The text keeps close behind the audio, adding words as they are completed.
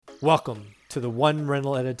Welcome to the One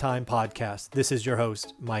Rental at a Time podcast. This is your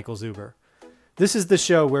host, Michael Zuber. This is the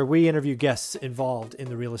show where we interview guests involved in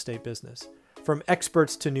the real estate business, from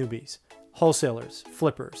experts to newbies, wholesalers,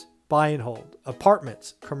 flippers, buy and hold,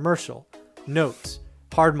 apartments, commercial, notes,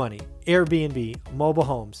 hard money, Airbnb, mobile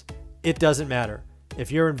homes. It doesn't matter.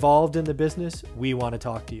 If you're involved in the business, we want to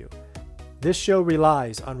talk to you. This show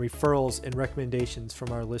relies on referrals and recommendations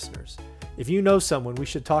from our listeners. If you know someone we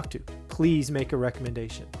should talk to, please make a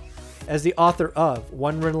recommendation. As the author of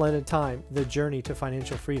One Rental at a Time, The Journey to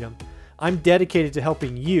Financial Freedom, I'm dedicated to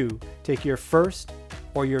helping you take your first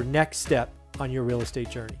or your next step on your real estate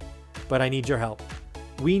journey. But I need your help.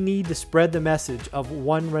 We need to spread the message of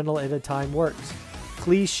One Rental at a Time works.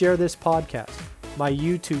 Please share this podcast, my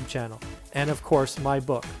YouTube channel, and of course my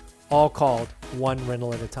book, all called One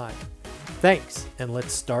Rental at a Time. Thanks, and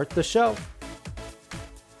let's start the show.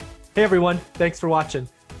 Hey everyone, thanks for watching.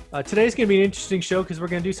 Today's going to be an interesting show because we're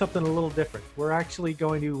going to do something a little different. We're actually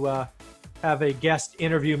going to have a guest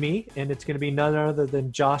interview me, and it's going to be none other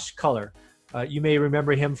than Josh Culler. You may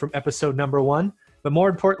remember him from episode number 1, but more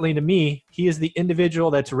importantly to me, he is the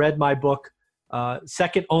individual that's read my book,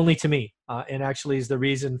 second only to me, and actually is the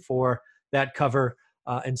reason for that cover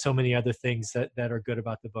and so many other things that are good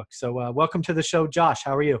about the book. So welcome to the show, Josh.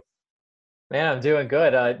 How are you? Man, I'm doing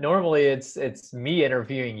good. Normally it's me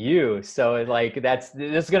interviewing you. So this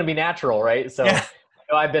is going to be natural, right? So Yeah.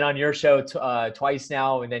 I know I've been on your show twice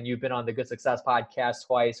now, and then you've been on the Good Success podcast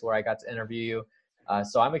twice where I got to interview you.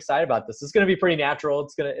 So I'm excited about this. It's going to be pretty natural.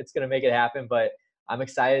 It's going to make it happen, but I'm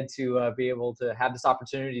excited to be able to have this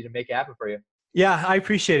opportunity to make it happen for you. Yeah, I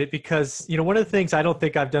appreciate it because, one of the things I don't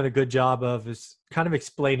think I've done a good job of is kind of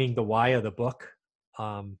explaining the why of the book.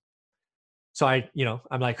 So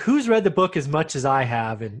I'm like, who's read the book as much as I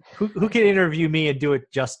have, and who can interview me and do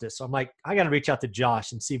it justice? So I'm like, I got to reach out to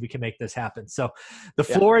Josh and see if we can make this happen. So the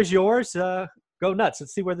floor is yours. Go nuts.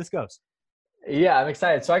 Let's see where this goes. Yeah, I'm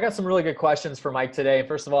excited. So I got some really good questions for Mike today.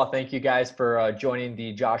 First of all, thank you guys for joining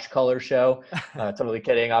the Josh Culler show. Totally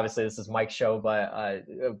kidding. Obviously, this is Mike's show, but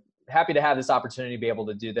happy to have this opportunity to be able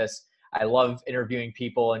to do this. I love interviewing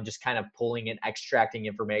people and just kind of pulling and extracting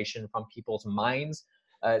information from people's minds.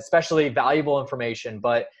 Especially valuable information.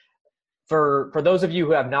 But for those of you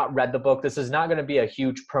who have not read the book, this is not going to be a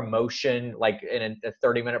huge promotion, like in a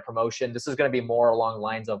 30-minute promotion. This is going to be more along the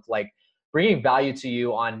lines of like bringing value to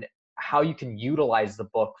you on how you can utilize the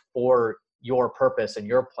book for your purpose and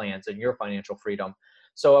your plans and your financial freedom.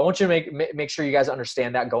 So I want you to make sure you guys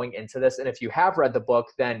understand that going into this. And if you have read the book,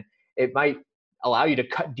 then it might allow you to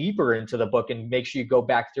cut deeper into the book and make sure you go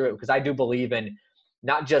back through it. Because I do believe in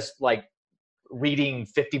not just like reading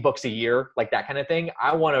 50 books a year, like that kind of thing.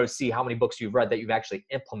 I want to see how many books you've read that you've actually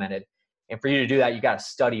implemented. And for you to do that, you got to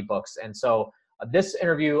study books. And so this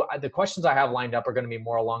interview, the questions I have lined up are going to be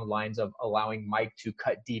more along the lines of allowing Mike to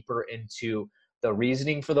cut deeper into the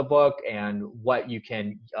reasoning for the book and what you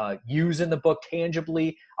can use in the book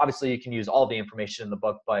tangibly. Obviously, you can use all the information in the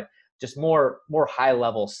book, but just more high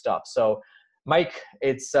level stuff. So Mike,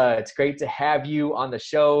 it's great to have you on the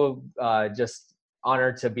show. Just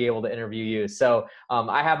honored to be able to interview you. So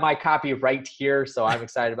I have my copy right here, so I'm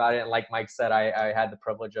excited about it. And like Mike said, I had the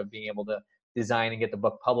privilege of being able to design and get the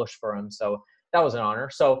book published for him. So that was an honor.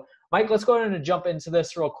 So Mike, let's go ahead and jump into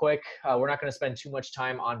this real quick. We're not going to spend too much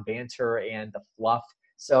time on banter and the fluff.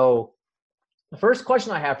 So the first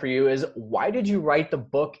question I have for you is, why did you write the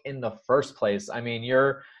book in the first place? I mean,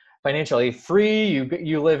 you're financially free.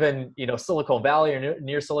 You live in Silicon Valley or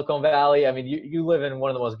near Silicon Valley. I mean, you live in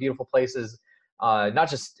one of the most beautiful places, not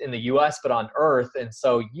just in the US, but on earth. And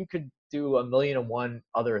so you could do 1,000,001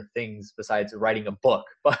 other things besides writing a book.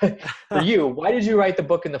 But for you, why did you write the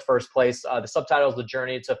book in the first place? The subtitle is The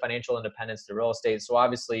Journey to Financial Independence Through Real Estate. So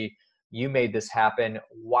obviously you made this happen.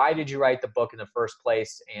 Why did you write the book in the first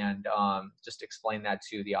place? And just explain that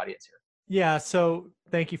to the audience here. Yeah. So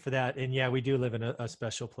thank you for that. And yeah, we do live in a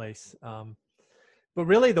special place. But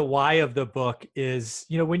really the why of the book is,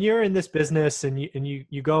 when you're in this business and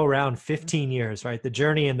you go around 15 years, right? The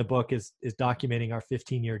journey in the book is documenting our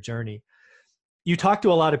 15-year journey. You talk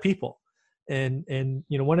to a lot of people. And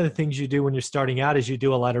one of the things you do when you're starting out is you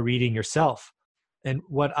do a lot of reading yourself. And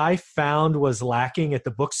what I found was lacking at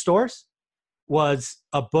the bookstores was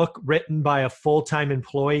a book written by a full-time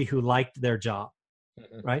employee who liked their job.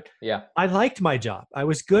 Right? Yeah. I liked my job. I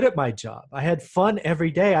was good at my job. I had fun every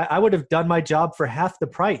day. I would have done my job for half the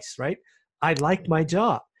price, right? I liked my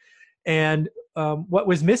job. And what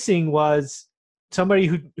was missing was somebody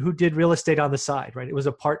who did real estate on the side, right? It was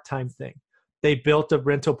a part-time thing. They built a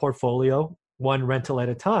rental portfolio, one rental at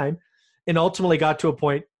a time, and ultimately got to a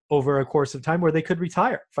point over a course of time where they could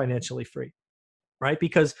retire financially free. right?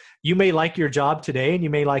 Because you may like your job today and you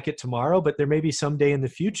may like it tomorrow, but there may be some day in the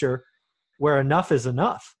future where enough is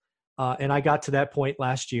enough. And I got to that point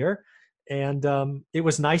last year, and it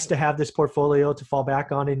was nice to have this portfolio to fall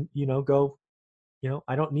back on and, go,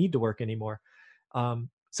 I don't need to work anymore.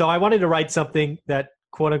 So I wanted to write something that,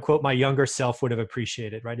 quote unquote, my younger self would have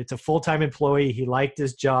appreciated, right? It's a full-time employee. He liked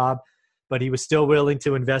his job, but he was still willing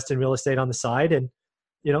to invest in real estate on the side. And,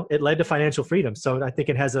 it led to financial freedom. So I think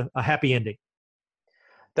it has a happy ending.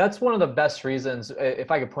 That's one of the best reasons,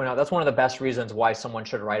 if I could point out, that's one of the best reasons why someone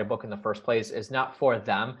should write a book in the first place, is not for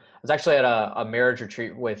them. I was actually at a marriage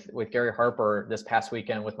retreat with Gary Harper this past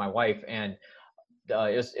weekend with my wife, and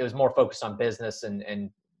it was more focused on business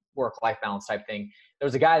and work-life balance type thing. There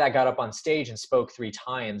was a guy that got up on stage and spoke 3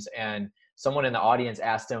 times, and someone in the audience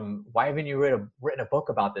asked him, "Why haven't you written a book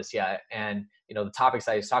about this yet?" And the topics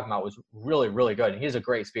that he was talking about was really, really good. And he's a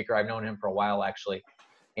great speaker. I've known him for a while, actually.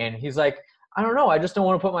 And he's like, "I don't know. I just don't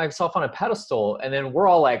want to put myself on a pedestal." And then we're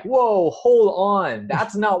all like, "Whoa, hold on.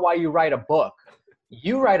 That's not why you write a book.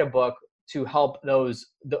 You write a book to help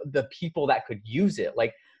the people that could use it."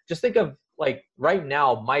 Like, just think of, like, right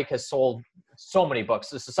now, Mike has sold so many books.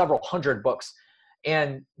 This is several hundred books.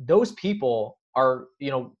 And those people are,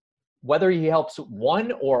 whether he helps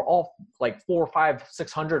one or all, like 4, 5,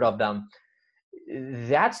 600 of them,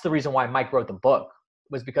 that's the reason why Mike wrote the book,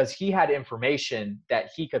 was because he had information that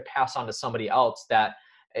he could pass on to somebody else that,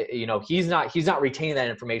 he's not retaining that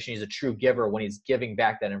information. He's a true giver when he's giving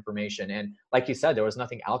back that information. And like you said, there was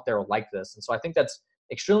nothing out there like this. And so I think that's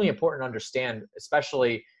extremely important to understand,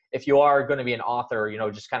 especially if you are going to be an author,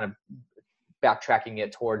 just kind of backtracking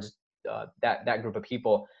it towards that group of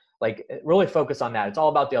people. Like, really focus on that. It's all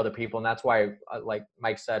about the other people. And that's why, like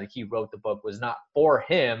Mike said, he wrote the book was not for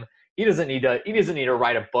him. He doesn't need to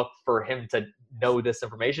write a book for him to know this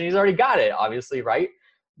information. He's already got it, obviously, right?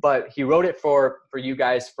 But he wrote it for you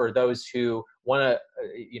guys, for those who want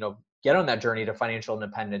to, get on that journey to financial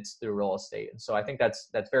independence through real estate. And so I think that's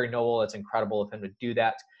very noble. It's incredible of him to do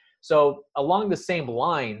that. So along the same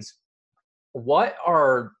lines, what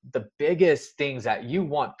are the biggest things that you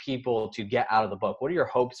want people to get out of the book? What are your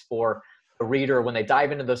hopes for the reader when they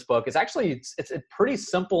dive into this book? It's actually, it's a pretty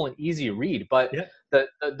simple and easy read, but yeah.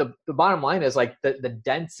 The bottom line is, like, the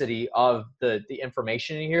density of the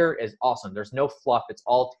information in here is awesome. There's no fluff. It's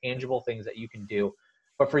all tangible things that you can do.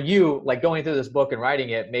 But for you, like, going through this book and writing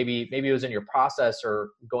it, maybe it was in your process, or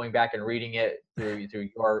going back and reading it through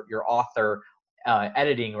your author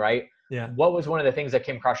editing, right? Yeah. What was one of the things that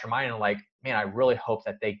came across your mind and, like, man, I really hope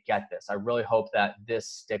that they get this. I really hope that this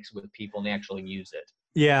sticks with people and they actually use it.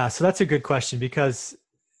 Yeah. So that's a good question, because,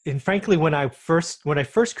 and frankly, when I first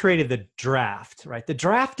created the draft, right, the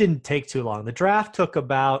draft didn't take too long. The draft took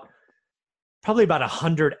probably about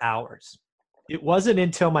 100 hours. It wasn't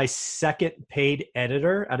until my second paid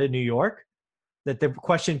editor out of New York that the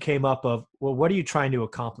question came up of, well, what are you trying to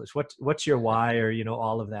accomplish? What's your why, or,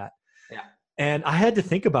 all of that. Yeah. And I had to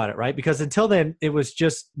think about it, right? Because until then, it was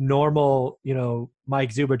just normal,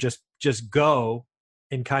 Mike Zuber, just go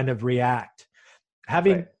and kind of react.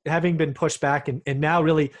 Having been pushed back and now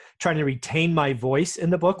really trying to retain my voice in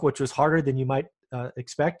the book, which was harder than you might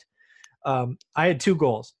expect, I had 2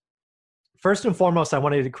 goals. First and foremost, I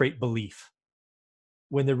wanted to create belief.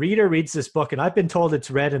 When the reader reads this book, and I've been told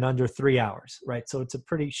it's read in under 3 hours, right? So it's a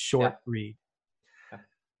pretty short read.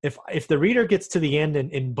 If the reader gets to the end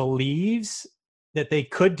and believes that they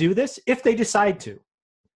could do this, if they decide to,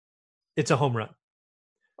 it's a home run.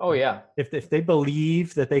 Oh yeah. If they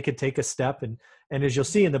believe that they could take a step, and as you'll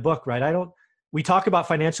see in the book, right? We talk about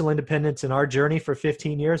financial independence in our journey for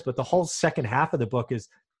 15 years, but the whole second half of the book is,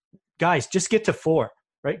 guys, just get to 4,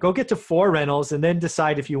 right? Go get to 4 rentals and then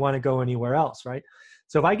decide if you want to go anywhere else, right?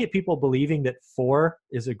 So if I get people believing that 4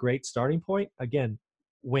 is a great starting point, again,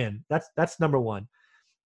 win. That's number 1.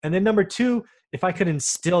 And then number 2, if I could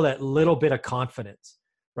instill that little bit of confidence,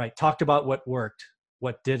 right? Talked about what worked,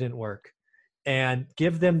 what didn't work, and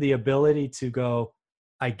give them the ability to go,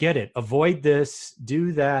 I get it. Avoid this,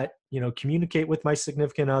 do that, communicate with my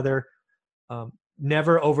significant other,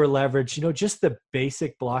 never over leverage, just the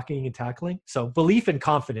basic blocking and tackling. So belief and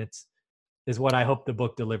confidence is what I hope the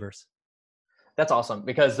book delivers. That's awesome,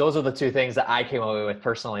 because those are the 2 things that I came away with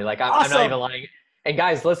personally. Like, I'm not even lying. And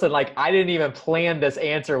guys, listen, like, I didn't even plan this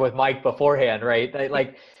answer with Mike beforehand, right?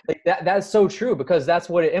 Like that's so true, because that's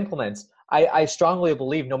what it implements. I strongly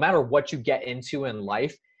believe no matter what you get into in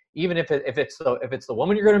life, even if it's the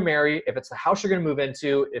woman you're going to marry, if it's the house you're going to move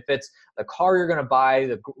into, if it's the car you're going to buy,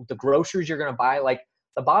 the groceries you're going to buy, like,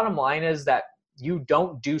 the bottom line is that you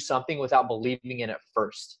don't do something without believing in it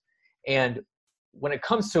first. And when it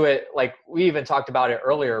comes to it, like we even talked about it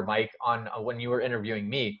earlier, Mike, on when you were interviewing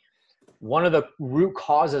me, one of the root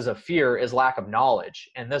causes of fear is lack of knowledge.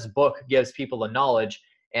 And this book gives people the knowledge,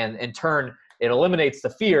 and in turn, it eliminates the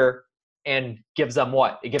fear and gives them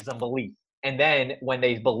what? It gives them belief. And then when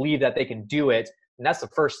they believe that they can do it, and that's the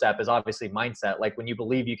first step, is obviously mindset. Like when you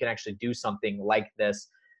believe you can actually do something like this,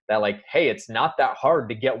 that like, hey, it's not that hard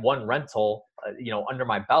to get one rental, under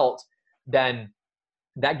my belt, then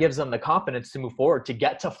that gives them the confidence to move forward, to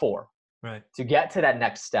get to 4, right, to get to that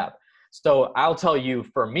next step. So I'll tell you,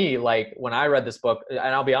 for me, like when I read this book, and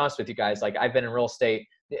I'll be honest with you guys, like I've been in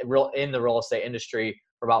the real estate industry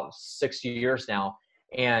for about 6 years now.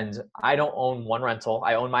 And I don't own one rental.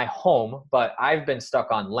 I own my home, but I've been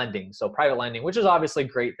stuck on lending. So private lending, which is obviously a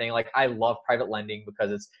great thing. Like I love private lending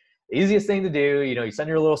because it's the easiest thing to do. You send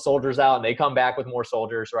your little soldiers out and they come back with more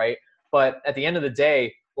soldiers, right? But at the end of the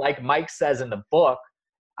day, like Mike says in the book,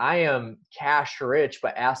 I am cash rich,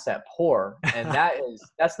 but asset poor. And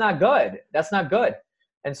that's not good. That's not good.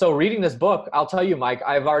 And so reading this book, I'll tell you, Mike,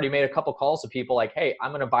 I've already made a couple calls to people like, hey,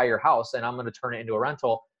 I'm going to buy your house and I'm going to turn it into a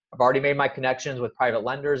rental. I've already made my connections with private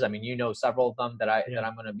lenders. I mean, several of them that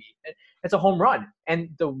I'm going to be. It's a home run. And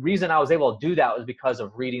the reason I was able to do that was because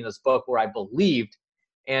of reading this book, where I believed,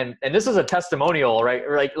 and this is a testimonial, right?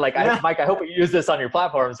 Mike, I hope you use this on your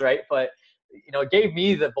platforms, right? But it gave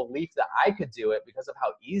me the belief that I could do it because of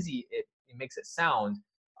how easy it makes it sound.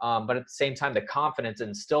 But at the same time, the confidence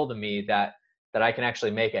instilled in me that I can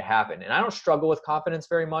actually make it happen. And I don't struggle with confidence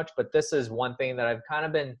very much, but this is one thing that I've kind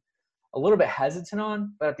of been a little bit hesitant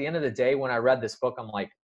on. But at the end of the day, when I read this book, I'm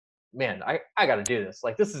like, man, I got to do this.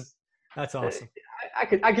 Like, that's awesome. I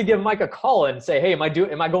could give Mike a call and say, hey, am I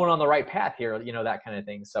going on the right path here? That kind of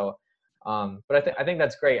thing. So, but I think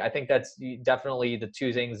that's great. I think that's definitely the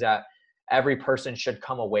two things that every person should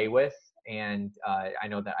come away with. And I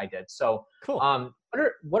know that I did. So cool.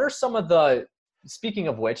 What are some of the, speaking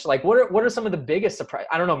of which, like what are some of the biggest surprise?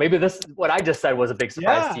 I don't know, maybe what I just said was a big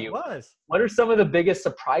surprise to you. It was. What are some of the biggest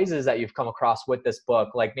surprises that you've come across with this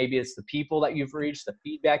book? Like maybe it's the people that you've reached, the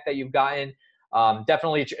feedback that you've gotten.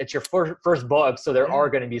 Definitely it's your first book, so there are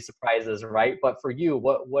going to be surprises, right? But for you,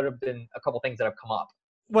 what have been a couple things that have come up?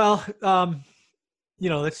 Well,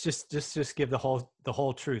 let's just give the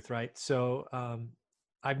whole truth, right? So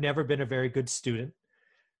I've never been a very good student.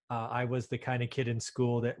 I was the kind of kid in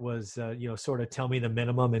school that was, sort of tell me the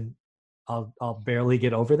minimum and I'll barely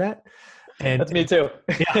get over that. And that's me too.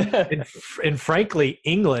 Yeah, and frankly,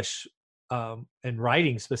 English and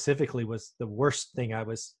writing specifically was the worst thing. I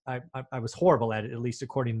was horrible at it, at least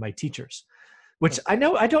according to my teachers. Which I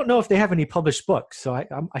don't know if they have any published books, so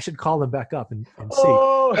I should call them back up and see.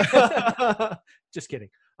 Oh. Just kidding.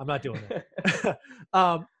 I'm not doing that.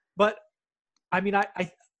 But I mean,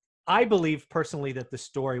 I believe personally that the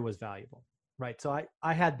story was valuable, right? So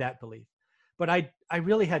I had that belief, but I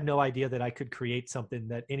really had no idea that I could create something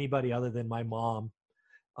that anybody other than my mom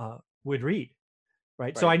would read,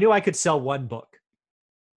 right? So I knew I could sell one book,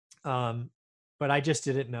 but I just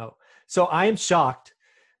didn't know. So I am shocked.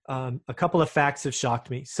 A couple of facts have shocked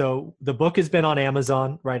me. So the book has been on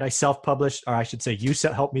Amazon, right? I self-published, or I should say you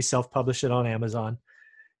helped me self-publish it on Amazon.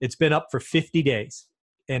 It's been up for 50 days.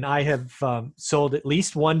 And I have sold at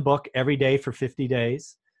least one book every day for 50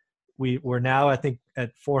 days. We're now, I think,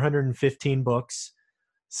 at 415 books.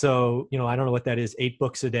 So, I don't know what that is, 8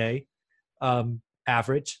 books a day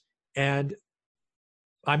average. And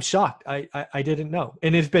I'm shocked. I didn't know.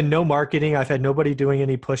 And it's been no marketing. I've had nobody doing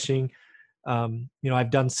any pushing.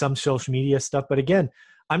 I've done some social media stuff. But again,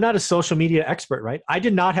 I'm not a social media expert, right? I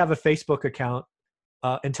did not have a Facebook account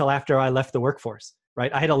until after I left the workforce.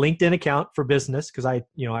 Right. I had a LinkedIn account for business because I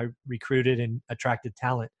recruited and attracted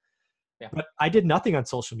talent, but I did nothing on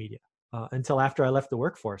social media until after I left the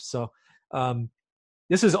workforce. So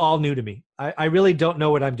this is all new to me. I really don't know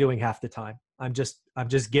what I'm doing half the time. I'm just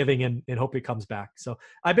giving and hope it comes back. So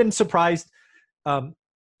I've been surprised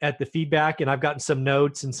at the feedback, and I've gotten some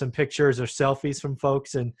notes and some pictures or selfies from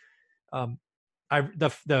folks. And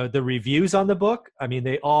the reviews on the book, I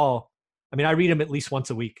read them at least once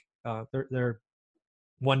a week. They're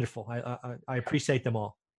wonderful. I appreciate them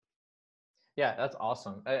all. Yeah, that's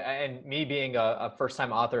awesome. And me being a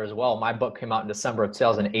first-time author as well, my book came out in December of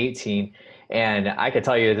 2018. And I could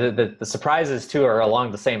tell you the surprises too are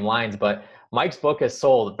along the same lines, but Mike's book has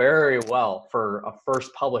sold very well for a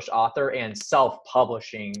first published author and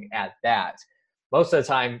self-publishing at that. Most of the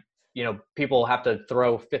time, people have to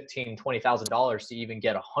throw $15,000, $20,000 to even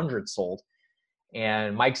get 100 sold.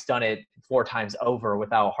 And Mike's done it 4 times over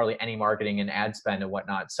without hardly any marketing and ad spend and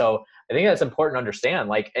whatnot. So I think that's important to understand.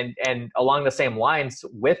 Like, and along the same lines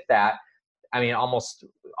with that, I mean, almost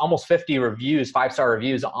 50 reviews, 5-star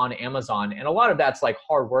reviews on Amazon. And a lot of that's like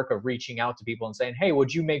hard work of reaching out to people and saying, hey,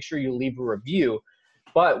 would you make sure you leave a review?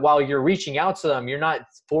 But while you're reaching out to them, you're not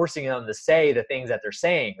forcing them to say the things that they're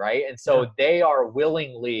saying, right? And so they are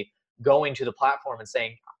willingly going to the platform and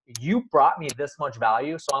saying, you brought me this much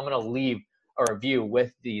value, so I'm going to leave a review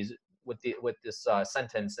with this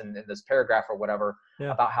sentence and this paragraph or whatever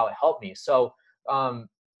about how it helped me. So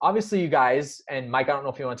obviously you guys, and Mike, I don't know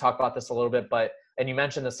if you want to talk about this a little bit, and you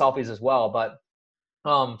mentioned the selfies as well, but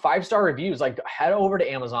 5-star reviews, like head over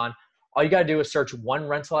to Amazon. All you got to do is search One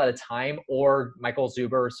Rental at a Time or Michael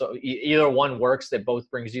Zuber. So either one works. That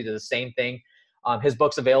both brings you to the same thing. His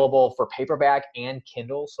book's available for paperback and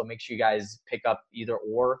Kindle. So make sure you guys pick up either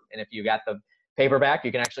or. And if you got the paperback,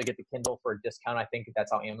 you can actually get the Kindle for a discount. I think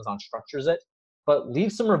that's how Amazon structures it. But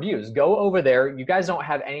leave some reviews. Go over there. You guys don't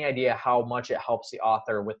have any idea how much it helps the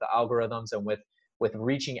author with the algorithms and with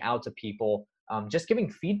reaching out to people. Just giving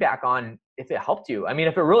feedback on if it helped you. I mean,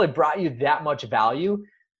 if it really brought you that much value,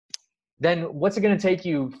 then what's it going to take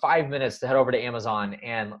you 5 minutes to head over to Amazon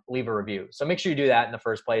and leave a review? So make sure you do that in the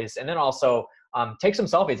first place. And then also take some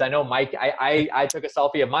selfies. I know Mike, I took a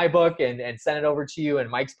selfie of my book and sent it over to you, and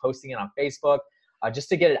Mike's posting it on Facebook just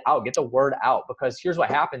to get it out, get the word out. Because here's what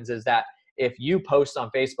happens is that if you post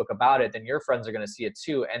on Facebook about it, then your friends are going to see it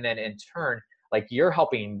too. And then in turn, like you're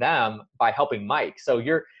helping them by helping Mike. So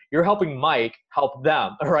you're helping Mike help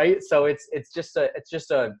them, right? So it's just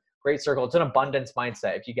a great circle. It's an abundance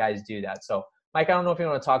mindset if you guys do that. So Mike, I don't know if you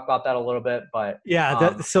want to talk about that a little bit, but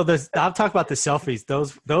I'll talk about the selfies.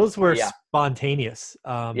 Those were spontaneous.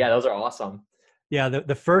 Those are awesome. Yeah.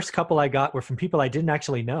 The first couple I got were from people I didn't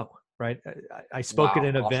actually know, right? I spoke at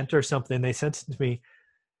an event or something. They sent it to me,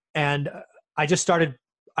 and I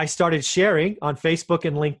started sharing on Facebook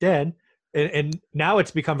and LinkedIn, and now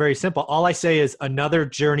it's become very simple. All I say is another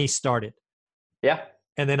journey started. Yeah.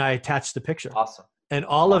 And then I attach the picture. Awesome. And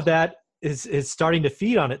all of that is starting to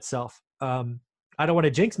feed on itself. I don't want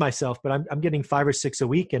to jinx myself, but I'm getting 5 or 6 a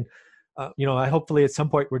week. And, I hopefully at some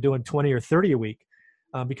point we're doing 20 or 30 a week.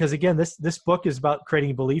 Because again, this book is about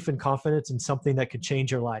creating belief and confidence in something that could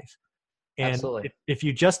change your life. And absolutely. If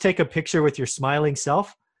you just take a picture with your smiling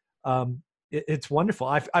self, it's wonderful.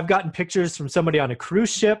 I've gotten pictures from somebody on a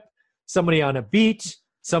cruise ship, somebody on a beach,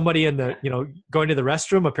 somebody in the, going to the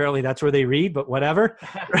restroom. Apparently that's where they read, but whatever.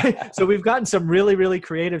 Right? So we've gotten some really, really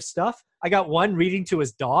creative stuff. I got one reading to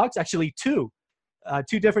his dogs, actually two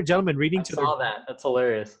different gentlemen reading to their dogs. That. That's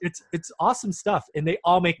hilarious. It's awesome stuff. And they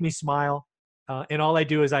all make me smile. And all I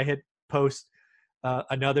do is I hit post,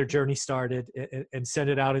 another journey started, and send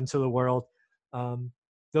it out into the world.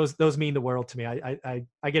 Those mean the world to me.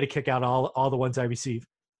 I get a kick out of all the ones I receive.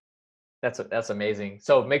 That's amazing.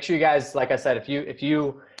 So make sure you guys, like I said, if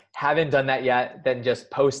you haven't done that yet, then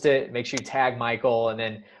just post it. Make sure you tag Michael. And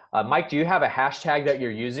then Mike, do you have a hashtag that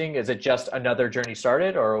you're using? Is it just another journey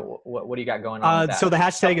started, or what do you got going on with that? So the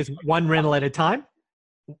hashtag is One Rental at a Time.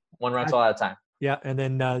 One rental at a time. Yeah. And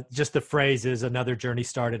then just the phrase is another journey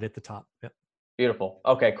started at the top. Yeah. Beautiful.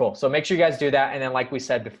 Okay, cool. So make sure you guys do that. And then like we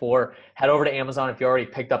said before, head over to Amazon. If you already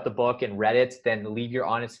picked up the book and read it, then leave your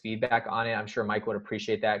honest feedback on it. I'm sure Mike would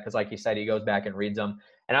appreciate that because like you said, he goes back and reads them.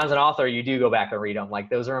 And as an author, you do go back and read them. Like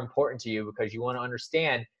those are important to you because you want to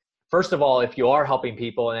understand, first of all, if you are helping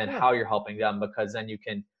people and then how you're helping them, because then you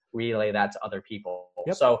can relay that to other people.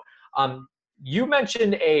 Yep. So you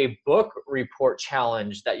mentioned a book report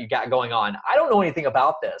challenge that you got going on. I don't know anything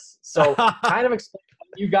about this. So kind of explain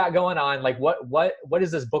what you got going on. Like what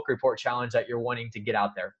is this book report challenge that you're wanting to get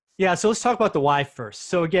out there? Yeah. So let's talk about the why first.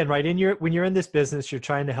 So again, right, when you're in this business, you're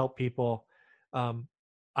trying to help people. I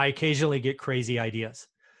occasionally get crazy ideas.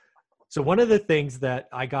 So one of the things that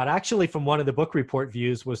I got actually from one of the book report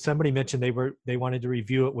views was somebody mentioned they wanted to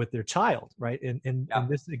review it with their child, right? In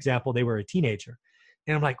this example, they were a teenager.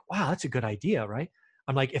 And I'm like, wow, that's a good idea, right?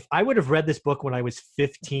 I'm like, if I would have read this book when I was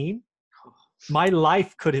 15, my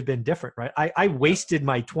life could have been different, right? I wasted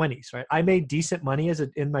my 20s, right? I made decent money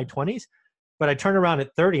in my 20s, but I turn around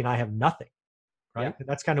at 30 and I have nothing, right? Yeah. And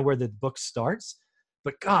that's kind of where the book starts.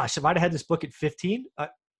 But gosh, if I'd have had this book at 15,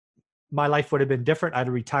 my life would have been different. I'd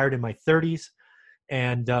have retired in my 30s,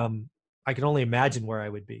 and I can only imagine where I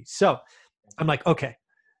would be. So I'm like, okay,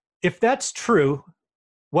 if that's true,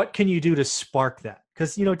 what can you do to spark that?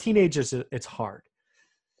 Because, teenagers, it's hard.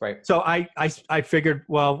 Right. So I figured,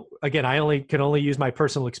 well, again, I can only use my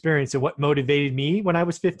personal experience. And what motivated me when I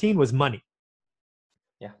was 15 was money.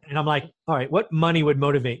 Yeah. And I'm like, all right, what money would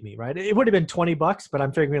motivate me, right? It would have been $20, but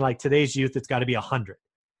I'm figuring like today's youth, it's got to be 100.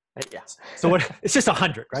 Yeah. So it's just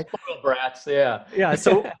 100, right? Spoiled brats. Yeah. Yeah.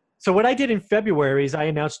 So So what I did in February is I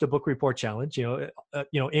announced a book report challenge.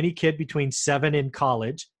 Any kid between 7 in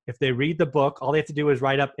college, if they read the book, all they have to do is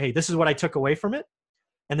write up, hey, this is what I took away from it.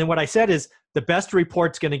 And then what I said is the best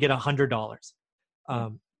report's going to get $100.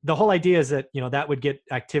 The whole idea is that, that would get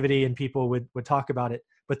activity and people would talk about it.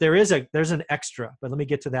 But there's an extra, but let me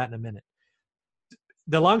get to that in a minute.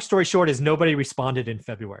 The long story short is nobody responded in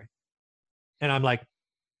February. And I'm like,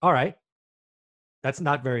 all right, that's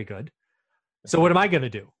not very good. So what am I going to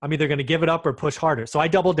do? I'm either going to give it up or push harder. So I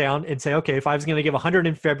double down and say, okay, if I was going to give 100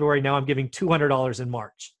 in February, now I'm giving $200 in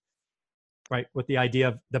March, right? With the idea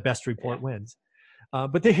of the best report wins.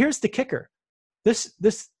 But here's the kicker.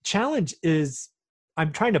 This challenge is,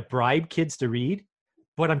 I'm trying to bribe kids to read,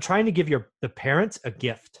 but I'm trying to give the parents a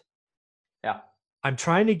gift. Yeah. I'm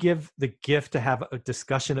trying to give the gift to have a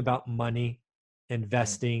discussion about money,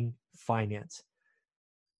 investing, finance.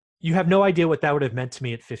 You have no idea what that would have meant to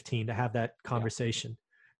me at 15 to have that conversation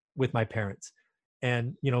with my parents.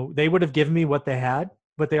 And, they would have given me what they had,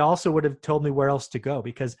 but they also would have told me where else to go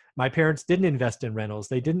because my parents didn't invest in rentals.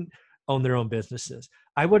 They didn't own their own businesses.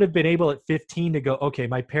 I would have been able at 15 to go, okay,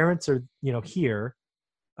 my parents are, here,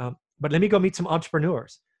 but let me go meet some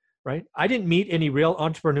entrepreneurs, right? I didn't meet any real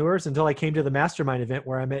entrepreneurs until I came to the mastermind event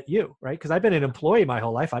where I met you, right? Because I've been an employee my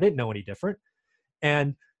whole life. I didn't know any different.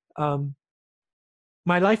 And,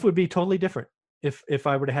 my life would be totally different if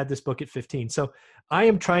I would have had this book at 15. So I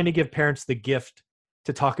am trying to give parents the gift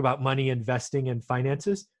to talk about money, investing, and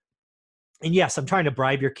finances. And yes, I'm trying to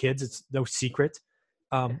bribe your kids. It's no secret.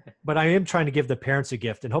 But I am trying to give the parents a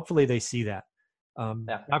gift, and hopefully they see that.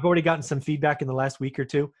 I've already gotten some feedback in the last week or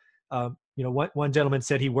two. One gentleman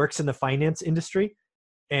said he works in the finance industry,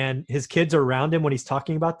 and his kids are around him when he's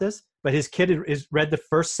talking about this. But his kid has read the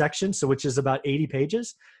first section, which is about 80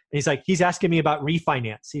 pages. And he's like, he's asking me about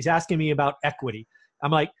refinance. He's asking me about equity.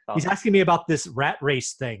 I'm like, he's asking me about this rat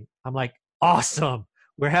race thing. I'm like, awesome.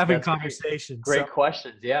 We're having conversations. Great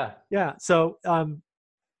questions. Yeah. Yeah. So,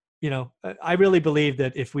 I really believe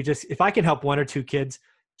that if I can help one or two kids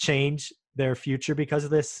change their future because of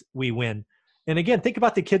this, we win. And again, think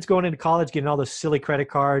about the kids going into college, getting all those silly credit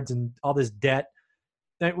cards and all this debt.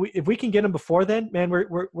 If we can get them before then, man,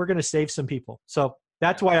 we're going to save some people. So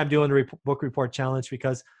that's why I'm doing the book report challenge,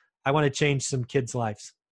 because I want to change some kids'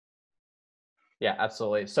 lives. Yeah,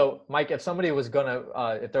 absolutely. So Mike, if somebody was going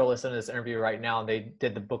to, if they're listening to this interview right now and they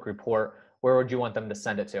did the book report, where would you want them to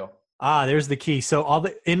send it to? There's the key. So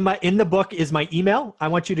in the book is my email I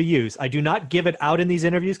want you to use. I do not give it out in these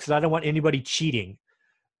interviews because I don't want anybody cheating.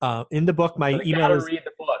 In the book, my email is. Read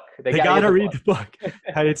the book. They gotta read the book.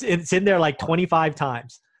 It's in there like 25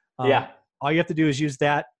 times. All you have to do is use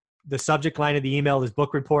that. The subject line of the email is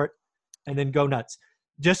book report, and then go nuts.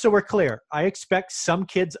 Just so we're clear, I expect some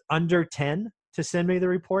kids under 10 to send me the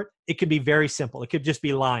report. It could be very simple. It could just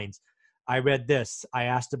be lines. I read this. I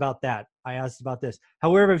asked about that. I asked about this.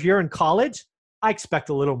 However, if you're in college, I expect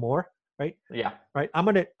a little more, right? Yeah. Right. I'm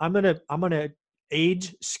gonna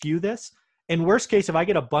age skew this. In worst case, if I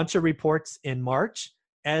get a bunch of reports in March,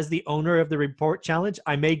 as the owner of the report challenge,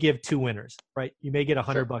 I may give 2 winners, right? You may get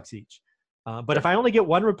 $100 each. But if I only get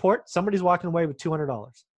 1 report, somebody's walking away with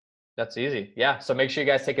 $200. That's easy. Yeah. So make sure you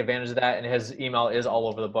guys take advantage of that. And his email is all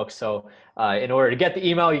over the book. So in order to get the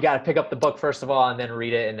email, you got to pick up the book first of all, and then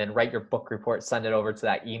read it, and then write your book report, send it over to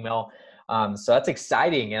that email. So that's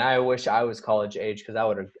exciting. And I wish I was college age, because I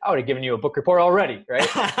would have given you a book report already. Right.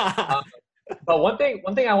 But one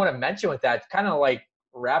thing I want to mention with that, kind of like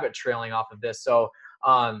rabbit trailing off of this. So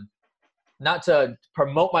not to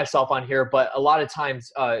promote myself on here, but a lot of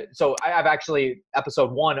times, so I have actually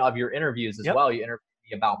episode 1 of your interviews as well. You interviewed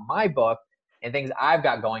me about my book and things I've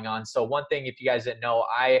got going on. So one thing, if you guys didn't know,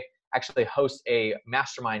 I actually host a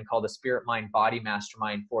mastermind called the Spirit Mind Body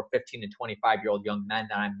Mastermind for 15 to 25-year-old young men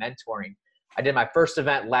that I'm mentoring. I did my first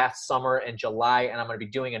event last summer in July, and I'm going to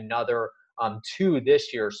be doing another 2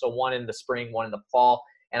 this year. So 1 in the spring, 1 in the fall.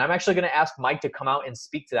 And I'm actually going to ask Mike to come out and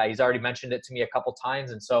speak to that. He's already mentioned it to me a couple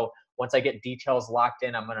times. And so once I get details locked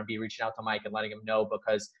in, I'm going to be reaching out to Mike and letting him know,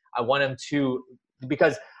 because I want him to,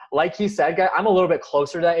 because like he said, guys, I'm a little bit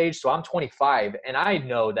closer to that age. So I'm 25. And I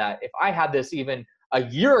know that if I had this even a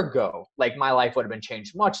year ago, like my life would have been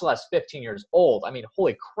changed, much less 15 years old. I mean,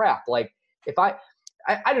 holy crap. Like if I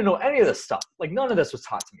didn't know any of this stuff, like none of this was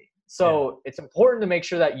taught to me. So it's important to make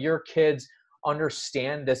sure that your kids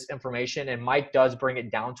understand this information. And Mike does bring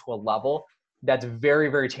it down to a level that's very,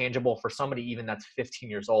 very tangible for somebody even that's 15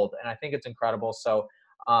 years old. And I think it's incredible. So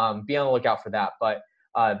be on the lookout for that. But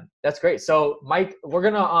That's great. So Mike, we're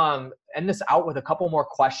going to end this out with a couple more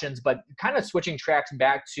questions, but kind of switching tracks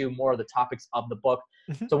back to more of the topics of the book.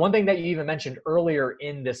 Mm-hmm. So one thing that you even mentioned earlier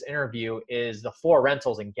in this interview is the 4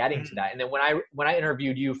 rentals and getting to that. And then when I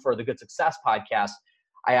interviewed you for the Good Success podcast,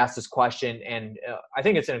 I asked this question, and I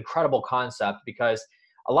think it's an incredible concept because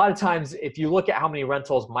a lot of times if you look at how many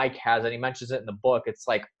rentals Mike has, and he mentions it in the book, it's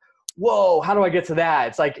like, whoa, how do I get to that?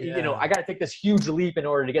 It's like, I got to take this huge leap in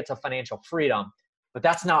order to get to financial freedom. But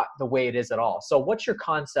that's not the way it is at all. So what's your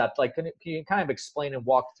concept? Like, can you kind of explain and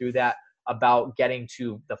walk through that about getting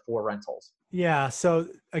to the 4 rentals? Yeah. So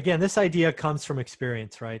again, this idea comes from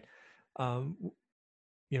experience, right?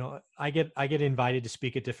 I get invited to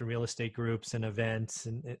speak at different real estate groups and events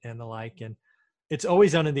and the like. And it's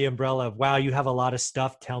always under the umbrella of, wow, you have a lot of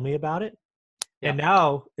stuff. Tell me about it. Yeah. And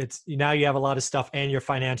now you have a lot of stuff and you're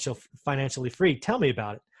financially free. Tell me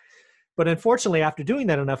about it. But unfortunately, after doing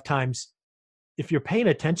that enough times, if you're paying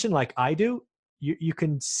attention like I do, you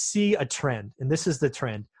can see a trend. And this is the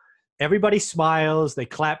trend. Everybody smiles, they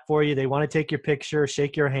clap for you, they want to take your picture,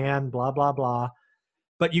 shake your hand, blah, blah, blah.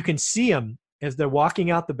 But you can see them as they're walking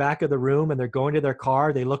out the back of the room and they're going to their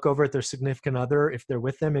car. They look over at their significant other if they're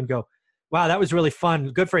with them and go, wow, that was really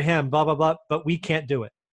fun. Good for him, blah, blah, blah. But we can't do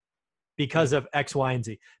it because of X, Y, and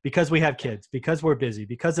Z, because we have kids, because we're busy,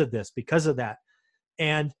 because of this, because of that.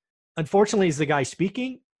 And unfortunately, as the guy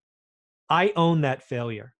speaking, I own that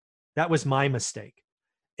failure. That was my mistake.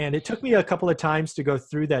 And it took me a couple of times to go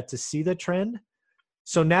through that to see the trend.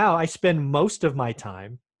 So now I spend most of my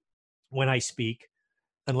time when I speak,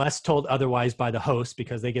 unless told otherwise by the host,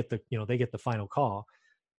 because they get the final call,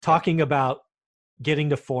 talking about getting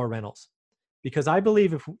to 4 rentals. Because I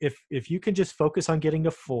believe if you can just focus on getting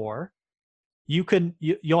to 4,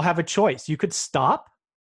 you'll have a choice. You could stop.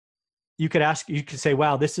 You could say,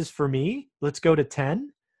 wow, this is for me. Let's go to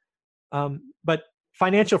 10. But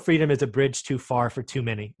financial freedom is a bridge too far for too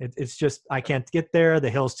many. It's just, I can't get there. The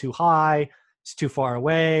hill's too high. It's too far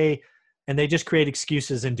away. And they just create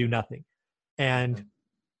excuses and do nothing. And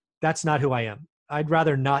that's not who I am. I'd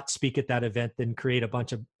rather not speak at that event than create a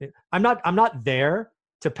bunch of, I'm not there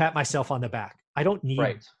to pat myself on the back. I don't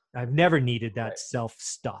need, I've never needed that self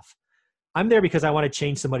stuff. I'm there because I want to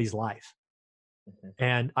change somebody's life.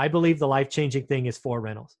 And I believe the life-changing thing is 4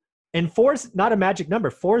 rentals. And 4 is not a magic number.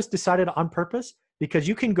 4 is decided on purpose because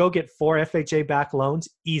you can go get 4 FHA-backed loans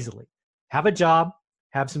easily. Have a job,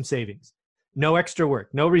 have some savings. No extra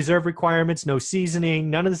work, no reserve requirements, no seasoning,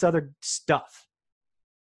 none of this other stuff.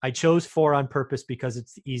 I chose 4 on purpose because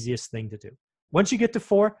it's the easiest thing to do. Once you get to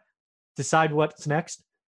 4, decide what's next.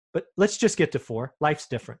 But let's just get to 4. Life's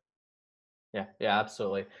different. Yeah,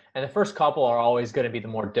 absolutely. And the first couple are always going to be the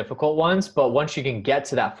more difficult ones. But once you can get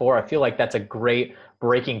to that 4, I feel like that's a great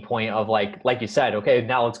breaking point of like you said, okay,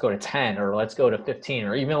 now let's go to 10 or let's go to 15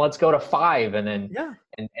 or even let's go to 5 and then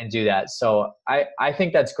and do that. So I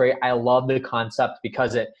think that's great. I love the concept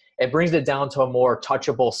because it brings it down to a more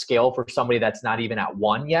touchable scale for somebody that's not even at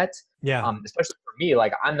 1 yet. Yeah. Especially for me,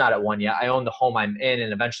 like I'm not at 1 yet. I own the home I'm in,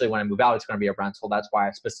 and eventually when I move out, it's going to be a rental. That's why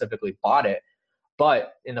I specifically bought it.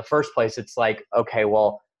 But in the first place, it's like, okay,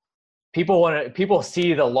 well, people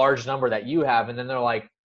see the large number that you have, and then they're like,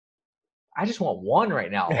 I just want 1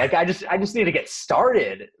 right now. Like I just need to get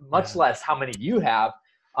started, much less how many you have.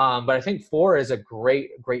 But I think 4 is a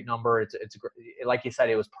great number. It's like you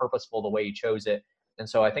said, it was purposeful the way you chose it. And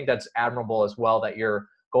so I think that's admirable as well that you're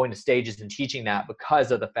going to stages and teaching that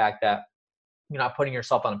because of the fact that you're not putting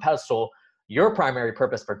yourself on a pedestal. Your primary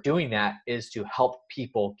purpose for doing that is to help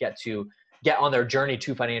people get on their journey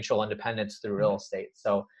to financial independence through real estate.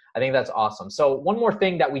 So I think that's awesome. So one more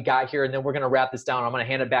thing that we got here, and then we're going to wrap this down. I'm going to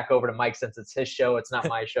hand it back over to Mike since it's his show. It's not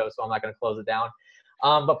my show, so I'm not going to close it down.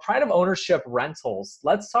 But pride of ownership rentals.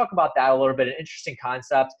 Let's talk about that a little bit. An interesting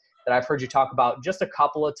concept that I've heard you talk about just a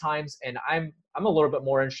couple of times, and I'm a little bit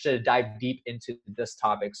more interested to dive deep into this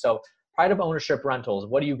topic. So pride of ownership rentals,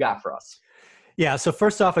 what do you got for us? Yeah. So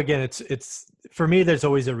first off, again, it's for me, there's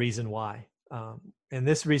always a reason why. And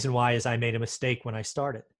this reason why is I made a mistake when I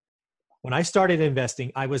started. When I started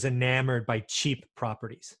investing, I was enamored by cheap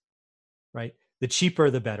properties, right? The cheaper,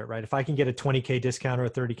 the better, right? If I can get a 20K discount or a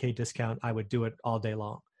 30K discount, I would do it all day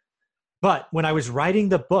long. But when I was writing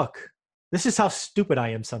the book, this is how stupid I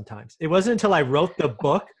am sometimes. It wasn't until I wrote the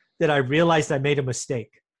book that I realized I made a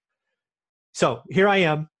mistake. So here I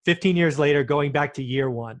am 15 years later, going back to year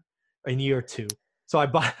 1 and year 2. So I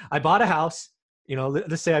bought a house,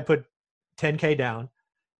 let's say I put 10K down.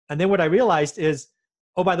 And then what I realized is,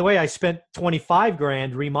 oh, by the way, I spent 25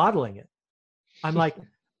 grand remodeling it. I'm like,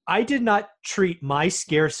 I did not treat my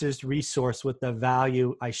scarcest resource with the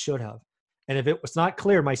value I should have. And if it was not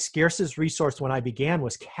clear, my scarcest resource when I began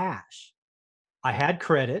was cash. I had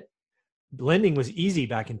credit. Lending was easy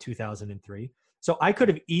back in 2003. So I could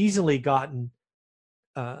have easily gotten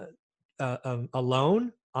a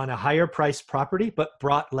loan on a higher priced property, but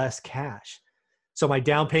brought less cash. So my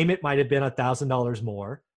down payment might have been $1,000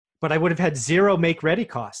 more, but I would have had zero make ready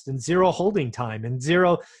cost and zero holding time and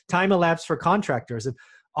zero time elapsed for contractors and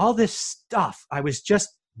all this stuff. I was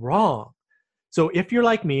just wrong. So if you're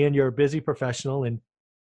like me and you're a busy professional and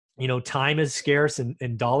time is scarce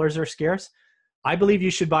and dollars are scarce, I believe you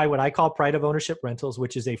should buy what I call pride of ownership rentals,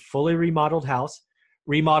 which is a fully remodeled house,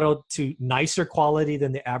 remodeled to nicer quality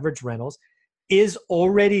than the average rentals, is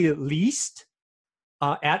already leased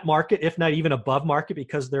at market, if not even above market,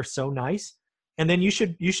 because they're so nice. And then you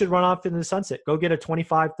should run off into the sunset. Go get a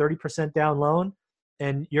 25, 30% down loan,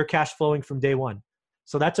 and you're cash flowing from day one.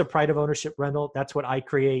 So that's a pride of ownership rental. That's what I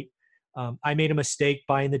create. I made a mistake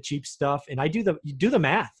buying the cheap stuff, and you do the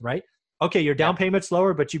math, right? Okay, your down payment's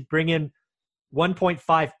lower, but you bring in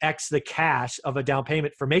 1.5x the cash of a down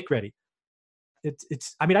payment for make ready.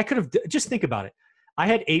 I could have, just think about it. I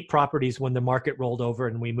had 8 properties when the market rolled over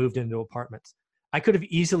and we moved into apartments. I could have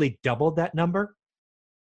easily doubled that number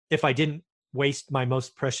if I didn't waste my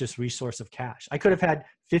most precious resource of cash. I could have had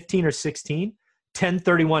 15 or 16,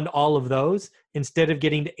 1031 all of those. Instead of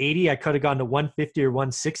getting to 80, I could have gone to 150 or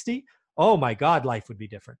 160. Oh my God, life would be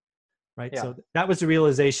different, right? Yeah. So that was the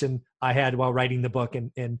realization I had while writing the book.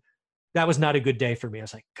 And that was not a good day for me. I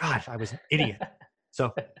was like, God, I was an idiot.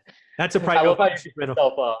 So that's a pride. I love how you beat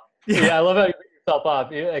yourself up. Yeah, I love how you beat yourself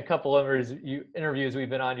up. A couple of interviews we've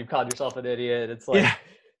been on, you've called yourself an idiot. It's like,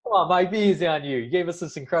 come on, Mike, be easy on you. You gave us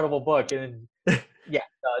this incredible book, and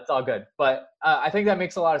it's all good. But I think that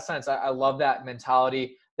makes a lot of sense. I love that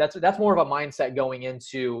mentality. That's more of a mindset going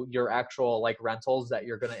into your actual rentals that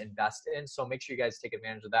you're going to invest in. So make sure you guys take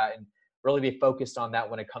advantage of that and really be focused on that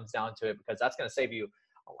when it comes down to it, because that's going to save you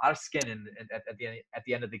a lot of skin at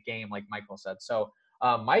the end of the game, like Michael said. So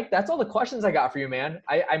Mike, that's all the questions I got for you, man.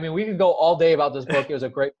 I mean, we could go all day about this book. It was a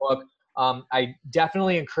great book. I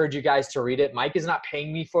definitely encourage you guys to read it. Mike is not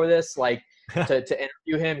paying me for this, to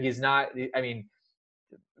interview him. He's not,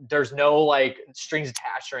 there's no strings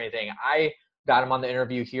attached or anything. I got him on the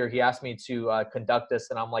interview here. He asked me to conduct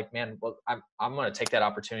this, and I'm like, man, well, I'm going to take that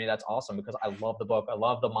opportunity. That's awesome, because I love the book. I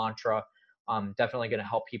love the mantra. I'm definitely going to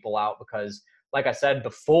help people out, because like I said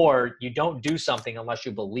before, you don't do something unless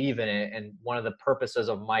you believe in it. And one of the purposes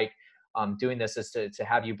of Mike doing this is to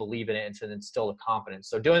have you believe in it and to instill the confidence.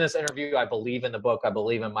 So doing this interview, I believe in the book. I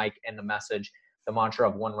believe in Mike and the message, the mantra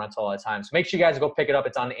of one rental at a time. So make sure you guys go pick it up.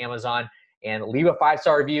 It's on Amazon, and leave a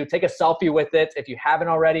 5-star review. Take a selfie with it if you haven't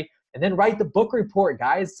already. And then write the book report,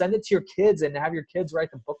 guys. Send it to your kids and have your kids write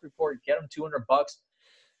the book report. Get them $200.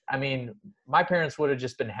 I mean, my parents would have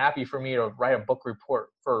just been happy for me to write a book report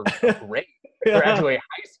for a grade. Graduate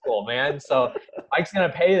high school, man. So Mike's going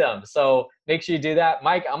to pay them. So make sure you do that.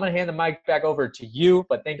 Mike, I'm going to hand the mic back over to you,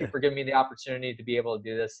 but thank you for giving me the opportunity to be able to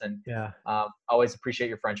do this. And always appreciate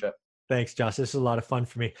your friendship. Thanks, Josh. This is a lot of fun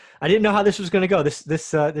for me. I didn't know how this was going to go.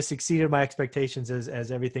 This exceeded my expectations,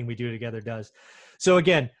 as everything we do together does. So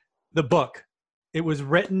again, the book, it was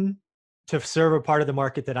written to serve a part of the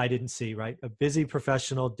market that I didn't see, right? A busy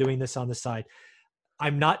professional doing this on the side.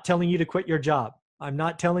 I'm not telling you to quit your job. I'm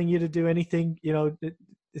not telling you to do anything,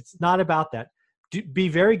 it's not about that. Be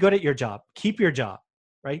very good at your job. Keep your job,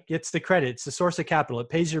 right? It's the credit. It's the source of capital. It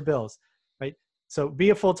pays your bills, right? So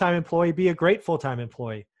be a full-time employee, be a great full-time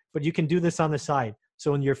employee, but you can do this on the side.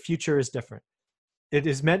 So when your future is different, it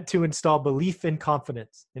is meant to install belief and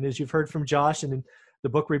confidence. And as you've heard from Josh and in the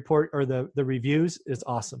book report or the reviews is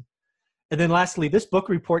awesome. And then lastly, this book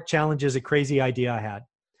report challenges a crazy idea I had.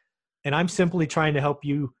 And I'm simply trying to help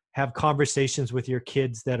you have conversations with your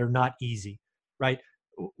kids that are not easy, right?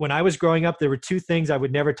 When I was growing up, there were 2 things I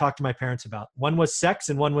would never talk to my parents about. One was sex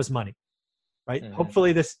and one was money, right? Mm-hmm.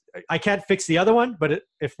 Hopefully I can't fix the other one, but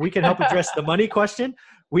if we can help address the money question,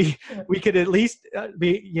 we could at least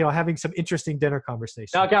be, having some interesting dinner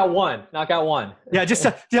conversations. Knock out one. Yeah.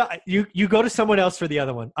 You go to someone else for the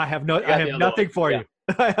other one. I have nothing for you.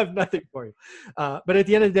 I have nothing for you. But at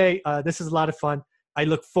the end of the day, this is a lot of fun. I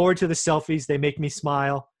look forward to the selfies. They make me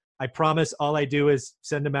smile. I promise all I do is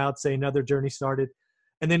send them out, say another journey started.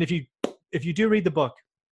 And then if you do read the book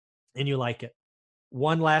and you like it,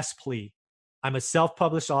 one last plea. I'm a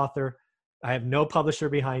self-published author. I have no publisher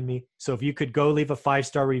behind me. So if you could go leave a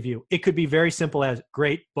 5-star review, it could be very simple as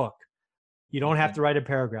great book. You don't have to write a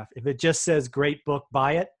paragraph. If it just says great book,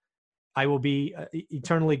 buy it. I will be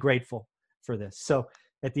eternally grateful for this. So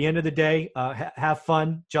at the end of the day, have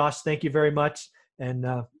fun. Josh, thank you very much. And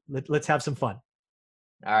let's have some fun.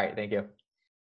 All right. Thank you.